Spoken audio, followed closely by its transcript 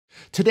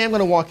Today I'm going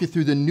to walk you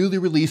through the newly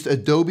released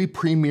Adobe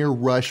Premiere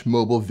Rush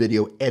mobile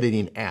video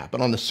editing app.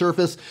 And on the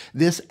surface,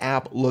 this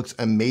app looks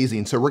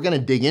amazing. So we're going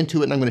to dig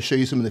into it and I'm going to show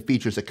you some of the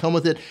features that come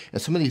with it.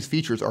 And some of these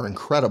features are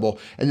incredible.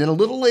 And then a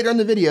little later in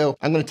the video,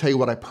 I'm going to tell you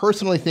what I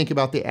personally think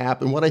about the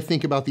app and what I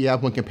think about the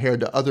app when compared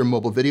to other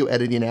mobile video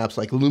editing apps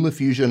like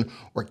LumaFusion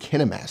or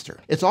KineMaster.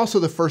 It's also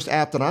the first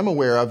app that I'm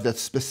aware of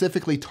that's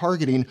specifically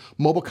targeting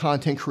mobile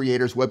content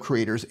creators, web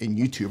creators, and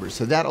YouTubers.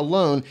 So that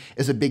alone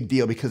is a big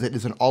deal because it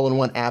is an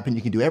all-in-one app and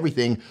you can do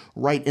everything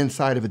right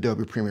inside of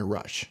Adobe Premiere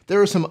Rush.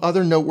 There are some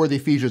other noteworthy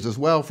features as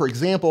well. For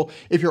example,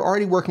 if you're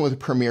already working with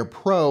Premiere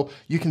Pro,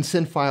 you can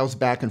send files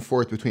back and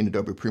forth between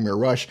Adobe Premiere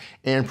Rush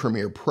and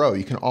Premiere Pro.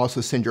 You can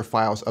also send your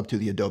files up to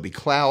the Adobe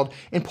Cloud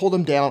and pull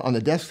them down on the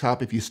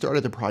desktop if you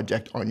started the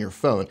project on your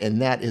phone. And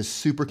that is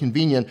super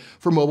convenient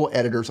for mobile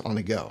editors on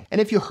the go.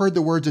 And if you heard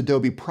the words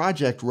Adobe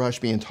Project Rush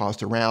being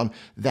tossed around,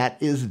 that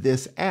is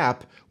this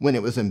app when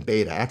it was in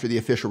beta. After the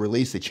official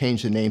release, they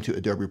changed the name to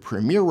Adobe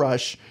Premiere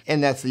Rush,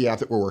 and that's the app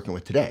that we're working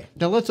with today.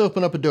 Now let's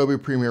open up Adobe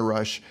Premiere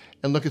Rush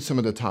and look at some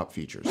of the top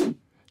features.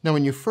 Now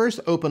when you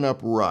first open up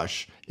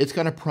Rush, it's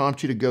going to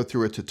prompt you to go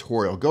through a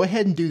tutorial. Go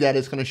ahead and do that.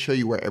 It's going to show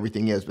you where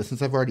everything is. But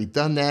since I've already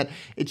done that,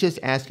 it's just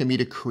asking me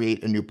to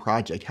create a new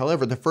project.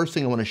 However, the first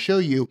thing I want to show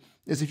you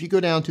is if you go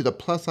down to the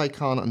plus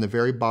icon on the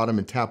very bottom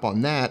and tap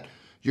on that,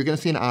 you're going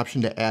to see an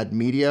option to add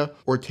media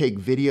or take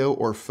video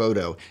or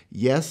photo.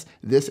 Yes,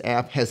 this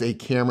app has a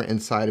camera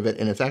inside of it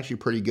and it's actually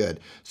pretty good.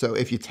 So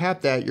if you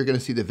tap that, you're going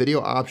to see the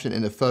video option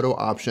and the photo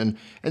option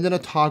and then a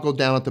toggle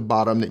down at the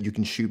bottom that you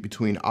can shoot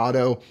between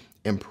auto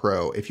and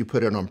pro. If you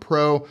put it on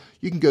pro,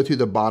 you can go through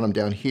the bottom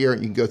down here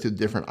and you can go through the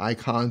different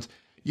icons.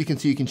 You can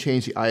see you can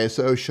change the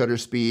ISO, shutter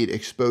speed,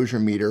 exposure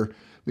meter.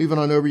 Moving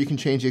on over, you can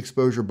change the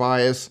exposure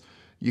bias.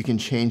 You can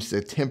change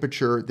the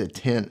temperature, the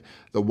tint,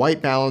 the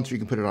white balance, you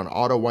can put it on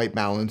auto white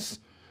balance.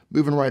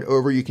 Moving right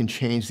over, you can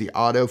change the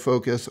auto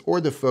focus or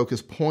the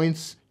focus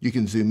points. You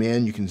can zoom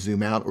in, you can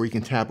zoom out, or you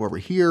can tap over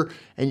here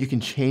and you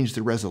can change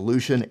the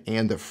resolution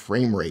and the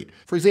frame rate.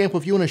 For example,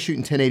 if you want to shoot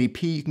in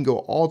 1080p, you can go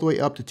all the way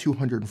up to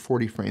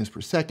 240 frames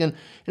per second.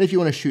 And if you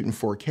want to shoot in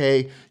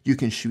 4K, you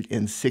can shoot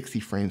in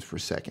 60 frames per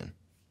second.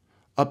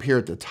 Up here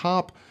at the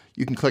top,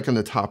 you can click on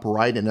the top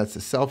right and that's the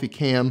selfie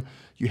cam.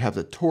 You have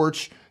the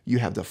torch, you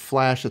have the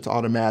flash that's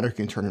automatic, you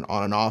can turn it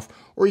on and off,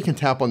 or you can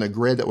tap on the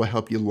grid that will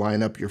help you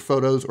line up your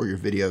photos or your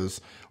videos,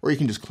 or you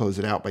can just close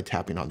it out by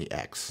tapping on the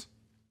X.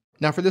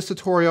 Now for this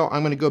tutorial,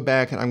 I'm going to go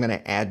back and I'm going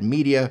to add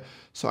media.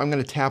 So I'm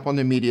going to tap on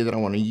the media that I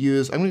want to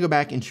use. I'm going to go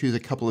back and choose a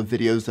couple of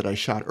videos that I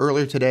shot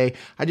earlier today.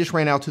 I just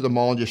ran out to the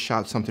mall and just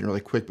shot something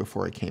really quick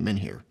before I came in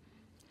here.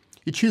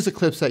 You choose the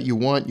clips that you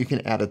want, you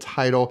can add a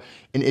title,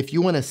 and if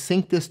you want to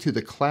sync this to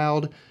the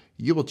cloud,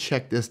 you will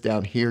check this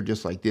down here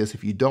just like this.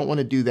 If you don't want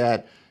to do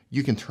that,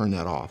 you can turn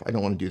that off. I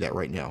don't want to do that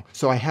right now.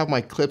 So I have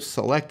my clips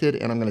selected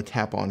and I'm going to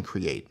tap on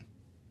create.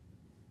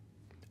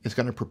 It's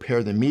going to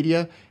prepare the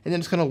media and then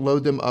it's going to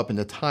load them up in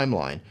the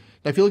timeline.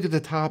 Now if you look at the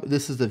top,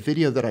 this is the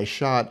video that I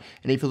shot,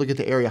 and if you look at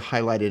the area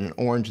highlighted in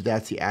orange,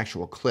 that's the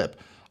actual clip.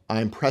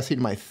 I'm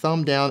pressing my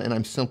thumb down and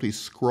I'm simply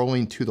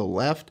scrolling to the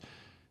left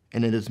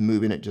and it is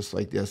moving it just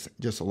like this,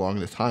 just along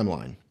the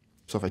timeline.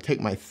 So if I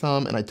take my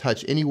thumb and I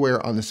touch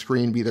anywhere on the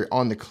screen, either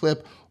on the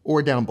clip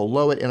or down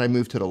below it, and I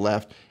move to the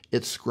left,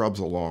 it scrubs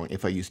along.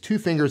 If I use two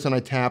fingers and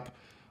I tap,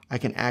 I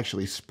can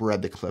actually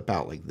spread the clip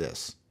out like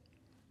this.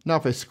 Now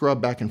if I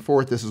scrub back and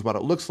forth, this is what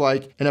it looks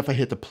like. And if I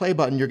hit the play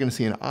button, you're going to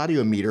see an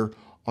audio meter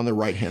on the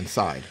right-hand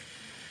side.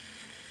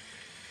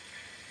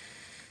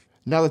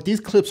 Now that these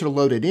clips are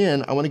loaded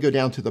in, I want to go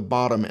down to the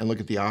bottom and look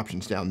at the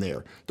options down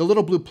there. The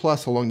little blue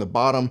plus along the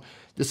bottom,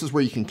 this is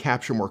where you can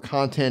capture more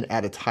content,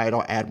 add a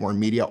title, add more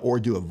media, or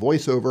do a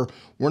voiceover.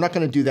 We're not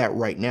going to do that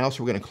right now,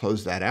 so we're going to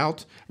close that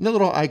out. And the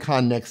little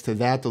icon next to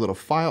that, the little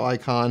file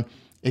icon,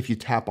 if you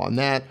tap on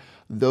that,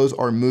 those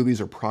are movies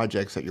or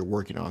projects that you're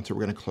working on. So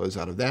we're going to close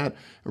out of that.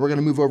 And we're going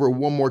to move over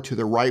one more to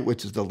the right,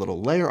 which is the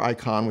little layer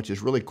icon, which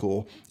is really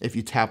cool. If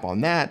you tap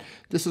on that,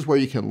 this is where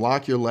you can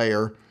lock your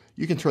layer.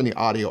 You can turn the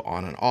audio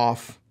on and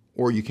off,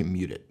 or you can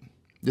mute it.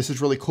 This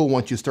is really cool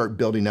once you start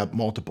building up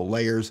multiple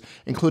layers,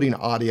 including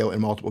audio and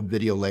multiple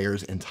video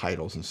layers and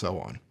titles and so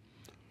on.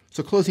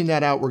 So closing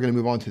that out, we're going to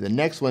move on to the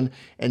next one,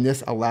 and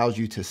this allows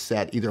you to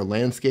set either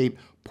landscape,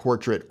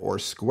 portrait, or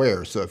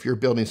square. So if you're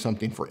building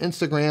something for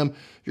Instagram,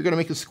 you're going to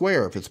make a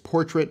square. If it's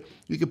portrait,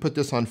 you can put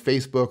this on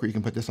Facebook, or you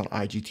can put this on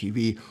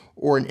IGTV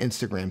or an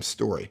Instagram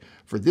story.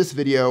 For this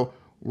video,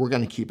 we're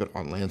going to keep it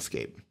on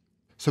landscape.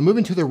 So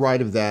moving to the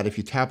right of that, if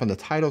you tap on the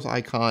titles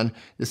icon,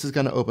 this is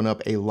going to open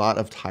up a lot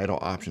of title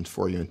options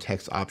for you and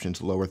text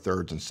options, lower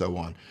thirds, and so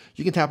on.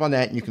 You can tap on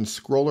that and you can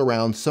scroll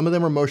around. Some of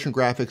them are motion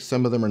graphics,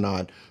 some of them are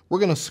not. We're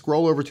going to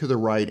scroll over to the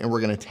right and we're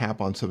going to tap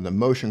on some of the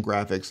motion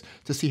graphics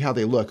to see how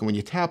they look. And when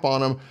you tap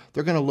on them,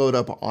 they're going to load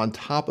up on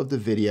top of the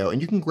video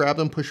and you can grab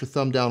them, push your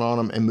thumb down on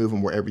them and move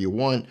them wherever you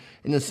want.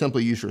 And then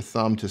simply use your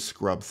thumb to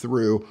scrub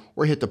through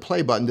or hit the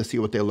play button to see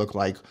what they look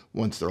like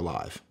once they're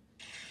live.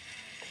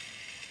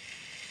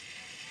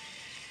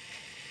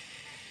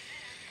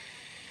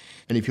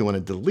 And if you want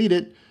to delete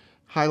it,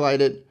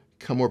 highlight it,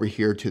 come over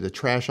here to the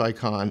trash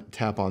icon,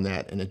 tap on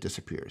that, and it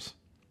disappears.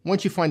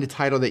 Once you find a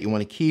title that you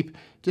want to keep,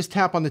 just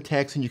tap on the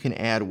text and you can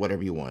add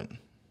whatever you want.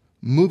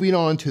 Moving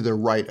on to the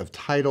right of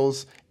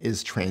titles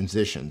is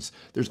transitions.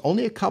 There's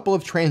only a couple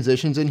of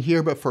transitions in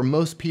here, but for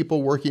most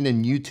people working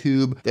in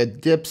YouTube, the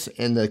dips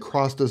and the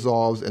cross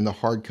dissolves and the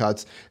hard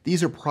cuts,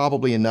 these are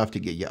probably enough to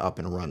get you up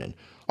and running.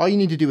 All you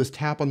need to do is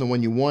tap on the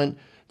one you want,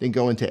 then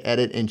go into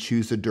edit and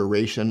choose the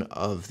duration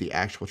of the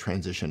actual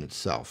transition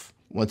itself.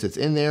 Once it's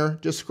in there,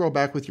 just scroll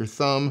back with your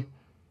thumb,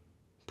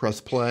 press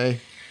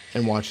play,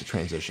 and watch the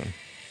transition.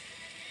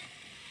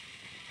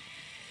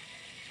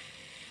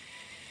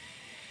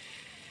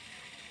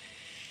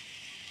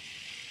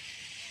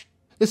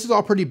 This is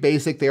all pretty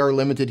basic. They are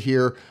limited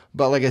here,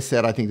 but like I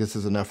said, I think this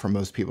is enough for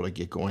most people to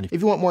get going.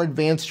 If you want more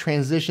advanced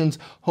transitions,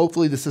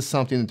 hopefully this is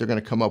something that they're going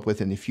to come up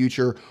with in the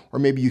future, or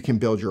maybe you can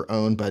build your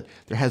own, but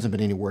there hasn't been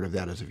any word of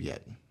that as of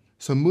yet.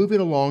 So moving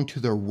along to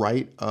the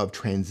right of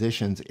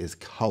transitions is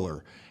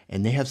color,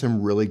 and they have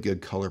some really good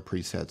color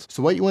presets.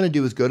 So what you want to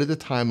do is go to the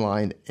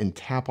timeline and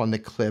tap on the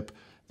clip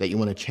that you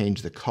want to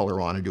change the color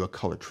on and do a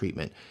color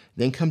treatment.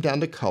 Then come down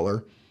to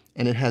color,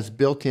 and it has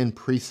built-in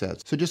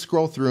presets. So just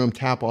scroll through them,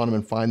 tap on them,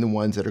 and find the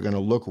ones that are going to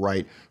look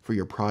right for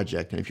your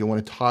project. And if you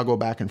want to toggle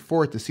back and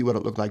forth to see what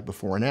it looked like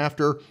before and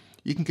after,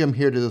 you can come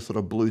here to this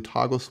little blue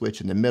toggle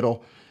switch in the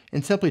middle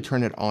and simply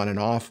turn it on and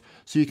off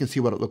so you can see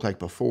what it looked like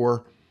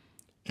before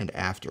and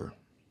after.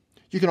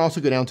 You can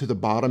also go down to the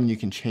bottom and you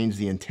can change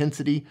the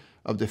intensity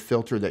of the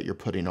filter that you're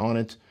putting on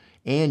it,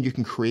 and you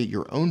can create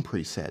your own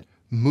preset.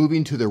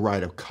 Moving to the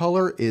right of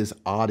color is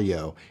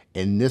audio,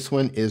 and this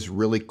one is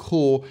really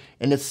cool,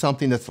 and it's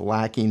something that's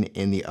lacking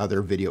in the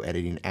other video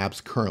editing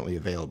apps currently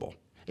available.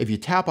 If you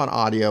tap on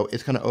audio,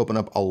 it's going to open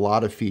up a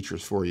lot of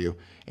features for you,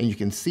 and you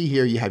can see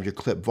here you have your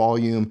clip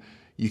volume,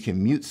 you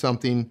can mute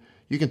something,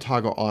 you can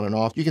toggle on and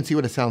off, you can see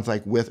what it sounds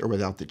like with or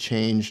without the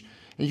change,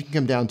 and you can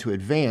come down to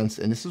advanced,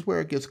 and this is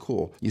where it gets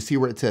cool. You see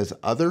where it says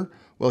other?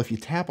 Well, if you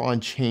tap on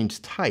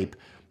change type,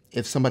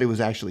 if somebody was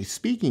actually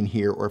speaking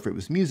here or if it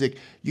was music,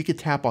 you could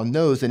tap on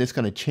those and it's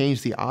going to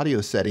change the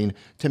audio setting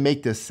to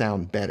make this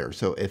sound better.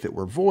 So if it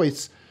were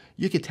voice,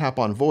 you could tap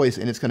on voice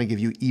and it's going to give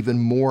you even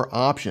more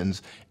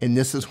options. And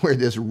this is where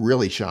this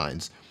really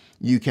shines.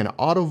 You can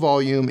auto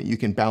volume, you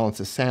can balance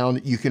the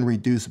sound, you can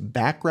reduce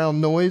background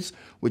noise,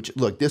 which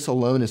look, this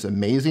alone is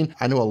amazing.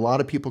 I know a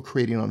lot of people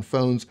creating on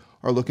phones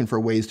are looking for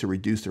ways to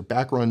reduce their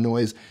background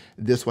noise.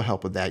 This will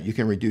help with that. You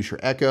can reduce your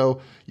echo,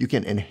 you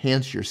can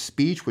enhance your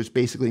speech, which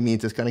basically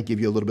means it's gonna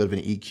give you a little bit of an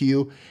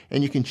EQ,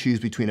 and you can choose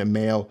between a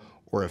male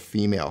or a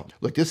female.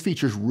 Look, this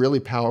feature is really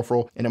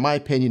powerful, and in my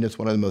opinion, it's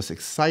one of the most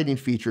exciting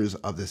features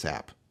of this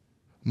app.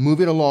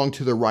 Moving along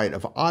to the right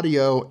of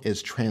audio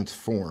is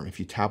transform. If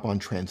you tap on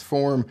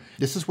transform,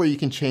 this is where you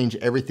can change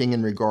everything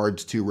in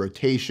regards to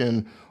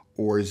rotation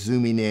or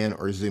zooming in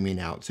or zooming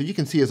out. So you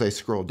can see as I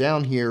scroll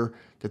down here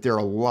that there are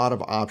a lot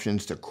of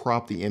options to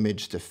crop the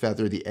image, to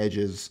feather the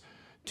edges,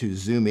 to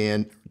zoom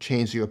in,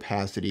 change the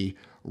opacity,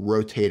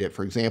 rotate it.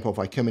 For example, if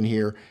I come in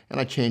here and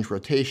I change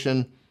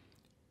rotation,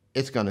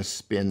 it's gonna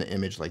spin the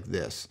image like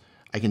this.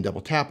 I can double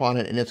tap on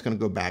it and it's gonna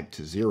go back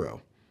to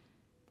 0.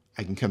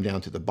 I can come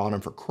down to the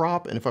bottom for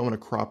crop, and if I wanna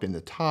crop in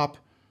the top,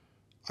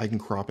 I can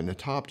crop in the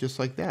top just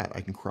like that.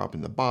 I can crop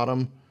in the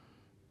bottom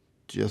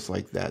just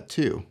like that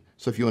too.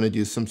 So if you wanna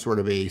do some sort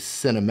of a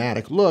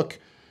cinematic look,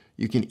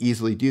 you can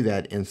easily do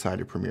that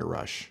inside of Premiere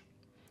Rush.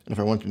 And if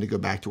I want them to go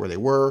back to where they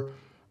were,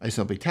 I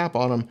simply tap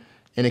on them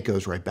and it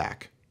goes right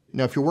back.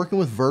 Now, if you're working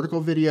with vertical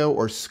video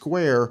or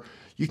square,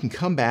 you can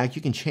come back,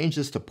 you can change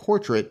this to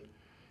portrait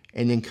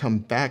and then come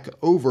back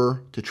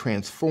over to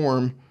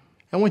transform.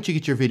 And once you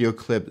get your video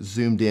clip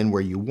zoomed in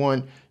where you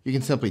want, you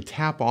can simply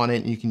tap on it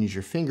and you can use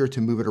your finger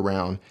to move it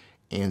around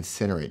and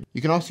center it.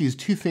 You can also use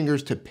 2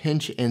 fingers to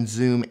pinch and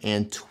zoom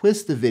and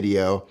twist the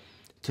video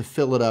to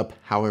fill it up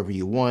however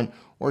you want,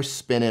 or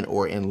spin it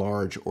or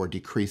enlarge or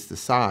decrease the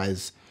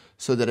size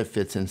so that it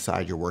fits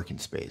inside your working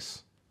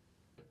space.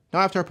 Now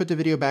after I put the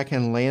video back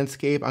in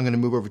landscape, I'm gonna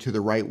move over to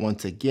the right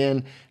once again,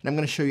 and I'm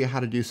gonna show you how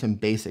to do some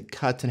basic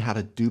cuts and how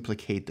to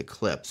duplicate the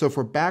clip. So if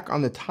we're back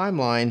on the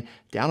timeline,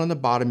 down on the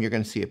bottom, you're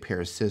gonna see a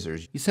pair of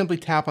scissors. You simply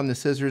tap on the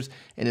scissors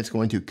and it's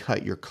going to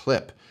cut your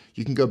clip.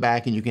 You can go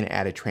back and you can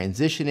add a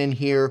transition in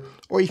here,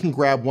 or you can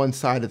grab one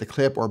side of the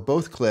clip or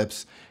both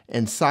clips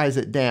and size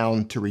it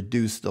down to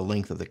reduce the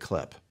length of the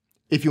clip.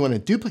 If you want to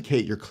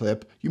duplicate your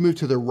clip, you move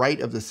to the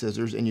right of the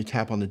scissors and you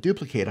tap on the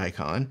duplicate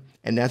icon,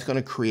 and that's going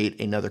to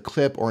create another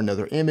clip or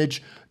another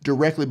image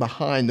directly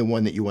behind the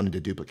one that you wanted to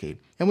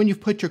duplicate. And when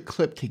you've put your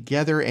clip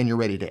together and you're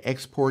ready to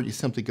export, you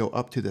simply go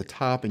up to the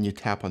top and you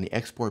tap on the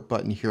export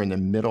button here in the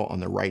middle on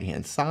the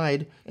right-hand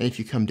side. And if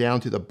you come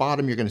down to the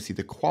bottom, you're going to see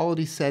the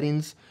quality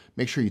settings.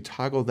 Make sure you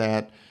toggle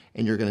that,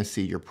 and you're going to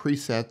see your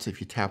presets.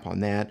 If you tap on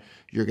that,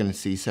 you're going to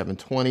see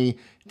 720,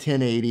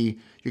 1080.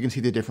 You can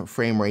see the different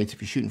frame rates.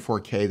 If you shoot in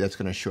 4K, that's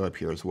going to show up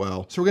here as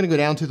well. So we're going to go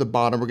down to the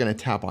bottom. We're going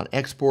to tap on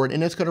export,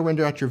 and it's going to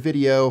render out your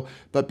video,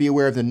 but be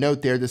aware of the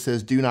note there that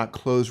says do not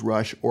close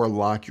Rush or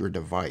lock your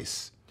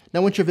device.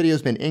 Now, once your video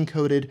has been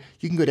encoded,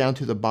 you can go down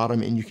to the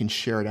bottom and you can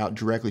share it out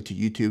directly to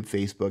YouTube,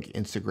 Facebook,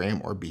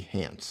 Instagram, or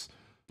Behance.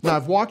 Now,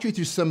 I've walked you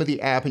through some of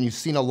the app and you've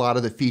seen a lot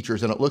of the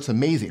features and it looks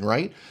amazing,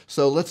 right?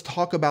 So let's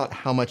talk about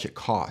how much it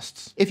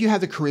costs. If you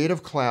have the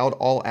Creative Cloud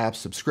All Apps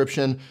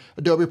subscription,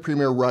 Adobe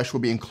Premiere Rush will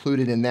be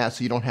included in that,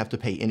 so you don't have to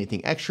pay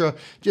anything extra.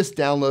 Just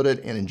download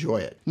it and enjoy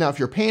it. Now, if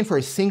you're paying for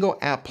a single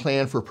app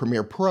plan for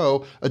Premiere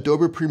Pro,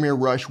 Adobe Premiere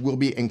Rush will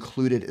be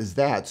included as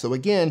that. So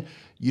again,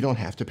 you don't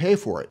have to pay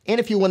for it. And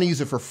if you want to use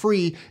it for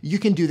free, you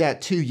can do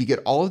that too. You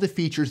get all of the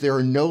features. There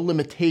are no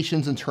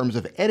limitations in terms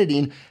of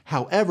editing.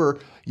 However,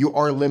 you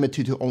are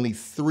limited to only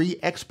 3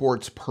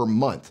 exports per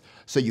month.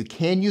 So you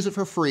can use it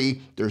for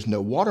free. There's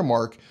no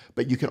watermark,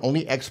 but you can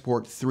only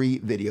export 3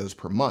 videos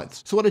per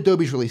month. So what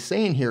Adobe's really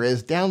saying here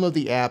is download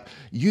the app,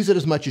 use it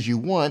as much as you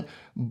want,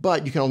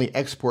 but you can only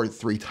export it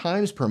 3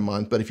 times per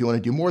month. But if you want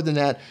to do more than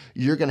that,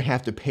 you're going to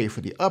have to pay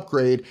for the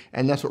upgrade.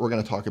 And that's what we're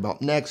going to talk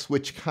about next,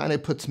 which kind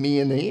of puts me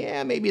in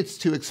the, maybe it's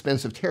too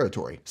expensive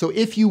territory. So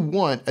if you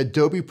want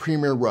Adobe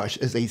Premiere Rush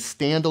as a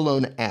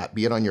standalone app,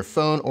 be it on your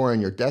phone or on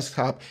your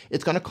desktop,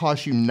 it's going to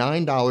cost you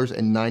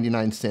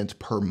 $9.99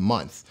 per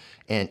month.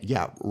 And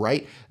yeah,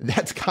 right?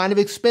 That's kind of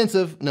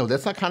expensive. No,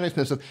 that's not kind of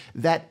expensive.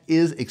 That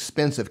is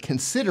expensive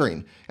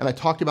considering, and I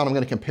talked about, I'm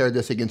going to compare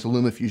this against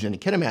LumaFusion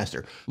and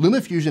KineMaster.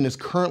 LumaFusion is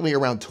currently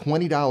around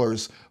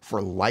 $20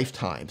 for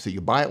lifetime. So you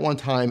buy it one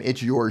time,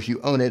 it's yours,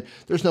 you own it.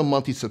 There's no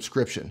monthly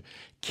subscription.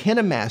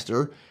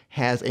 KineMaster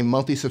has a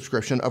monthly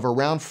subscription of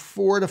around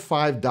 $4 to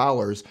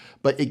 $5,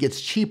 but it gets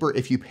cheaper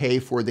if you pay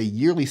for the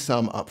yearly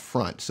sum up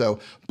front. So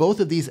both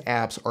of these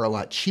apps are a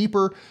lot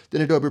cheaper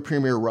than Adobe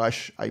Premiere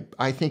Rush.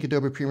 I think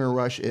Adobe Premiere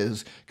Rush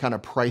is kind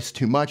of priced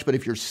too much, but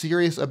if you're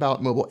serious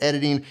about mobile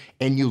editing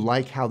and you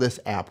like how this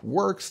app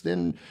works,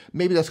 then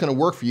maybe that's gonna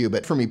work for you.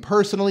 But for me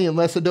personally,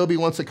 unless Adobe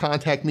wants to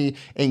contact me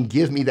and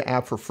give me the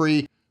app for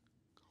free,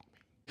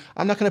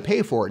 I'm not going to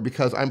pay for it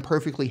because I'm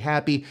perfectly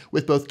happy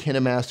with both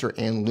KineMaster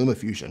and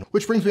LumaFusion.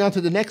 Which brings me on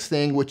to the next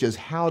thing, which is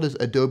how does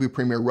Adobe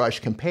Premiere Rush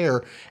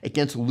compare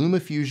against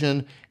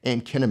LumaFusion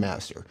and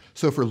KineMaster?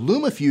 So for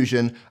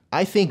LumaFusion,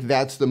 I think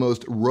that's the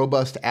most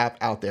robust app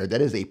out there.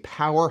 That is a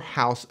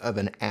powerhouse of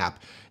an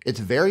app. It's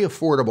very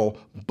affordable,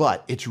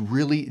 but it's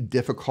really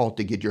difficult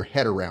to get your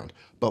head around.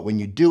 But when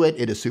you do it,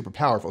 it is super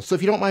powerful. So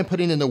if you don't mind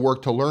putting in the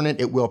work to learn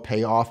it, it will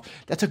pay off.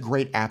 That's a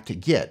great app to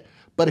get.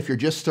 But if you're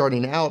just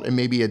starting out and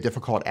maybe a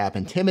difficult app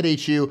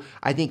intimidates you,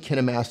 I think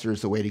KineMaster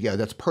is the way to go.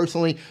 That's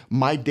personally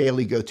my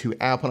daily go-to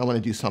app when I want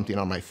to do something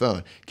on my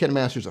phone.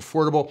 KineMaster is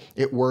affordable,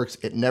 it works,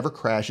 it never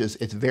crashes,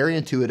 it's very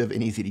intuitive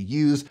and easy to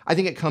use. I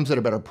think it comes at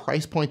a better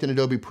price point than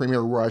Adobe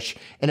Premiere Rush,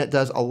 and it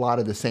does a lot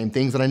of the same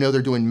things. And I know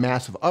they're doing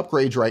massive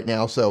upgrades right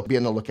now, so be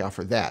on the lookout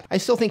for that. I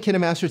still think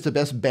KineMaster is the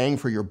best bang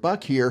for your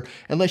buck here,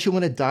 unless you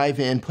want to dive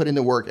in, put in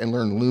the work, and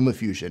learn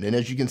LumaFusion. And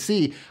as you can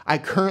see, I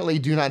currently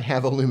do not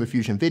have a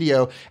LumaFusion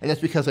video, and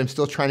that's because I'm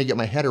still trying to get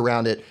my head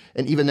around it.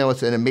 And even though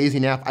it's an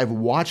amazing app, I've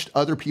watched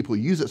other people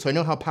use it, so I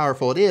know how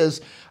powerful it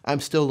is. I'm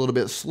still a little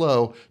bit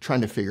slow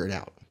trying to figure it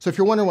out. So if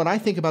you're wondering what I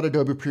think about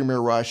Adobe Premiere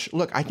Rush,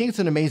 look, I think it's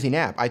an amazing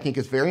app. I think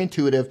it's very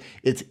intuitive.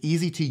 It's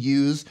easy to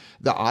use.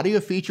 The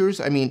audio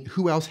features, I mean,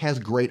 who else has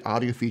great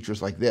audio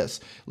features like this?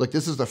 Look,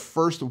 this is the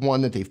first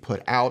one that they've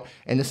put out,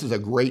 and this is a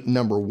great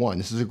 #1.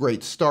 This is a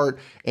great start,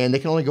 and they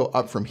can only go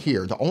up from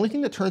here. The only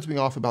thing that turns me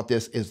off about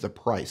this is the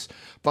price.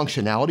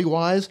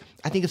 Functionality-wise,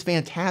 I think it's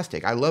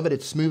fantastic. I love it.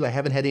 It's smooth. I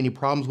haven't had any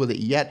problems with it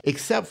yet,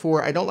 except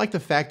for I don't like the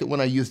fact that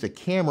when I use the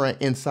camera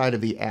inside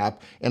of the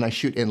app and I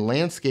shoot in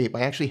landscape,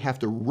 I actually have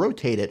to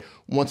rotate it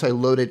once I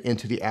load it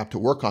into the app to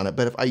work on it.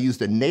 But if I use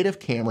the native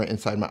camera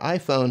inside my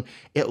iPhone,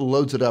 it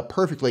loads it up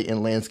perfectly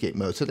in landscape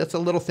mode. So that's a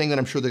little thing that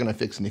I'm sure they're going to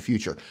fix in the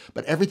future.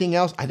 But everything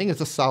else, I think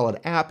it's a solid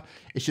app.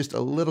 It's just a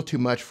little too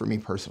much for me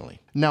personally.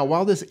 Now,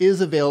 while this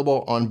is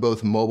available on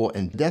both mobile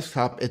and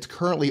desktop, it's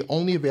currently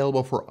only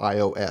available for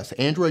iOS.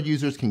 Android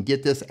users can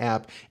get this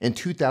app in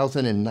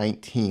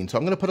 2019. So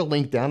I'm going to put a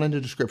link down in the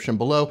description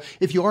below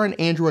if you are an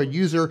Android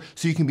user,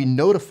 so you can be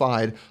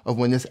notified of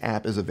when this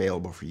app is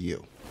available for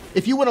you.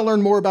 If you want to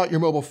learn more about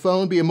your mobile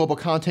phone, be a mobile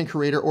content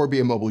creator, or be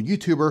a mobile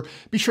YouTuber,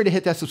 be sure to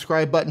hit that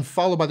subscribe button,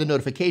 followed by the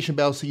notification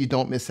bell so you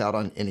don't miss out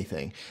on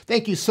anything.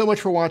 Thank you so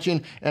much for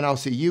watching, and I'll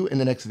see you in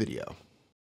the next video.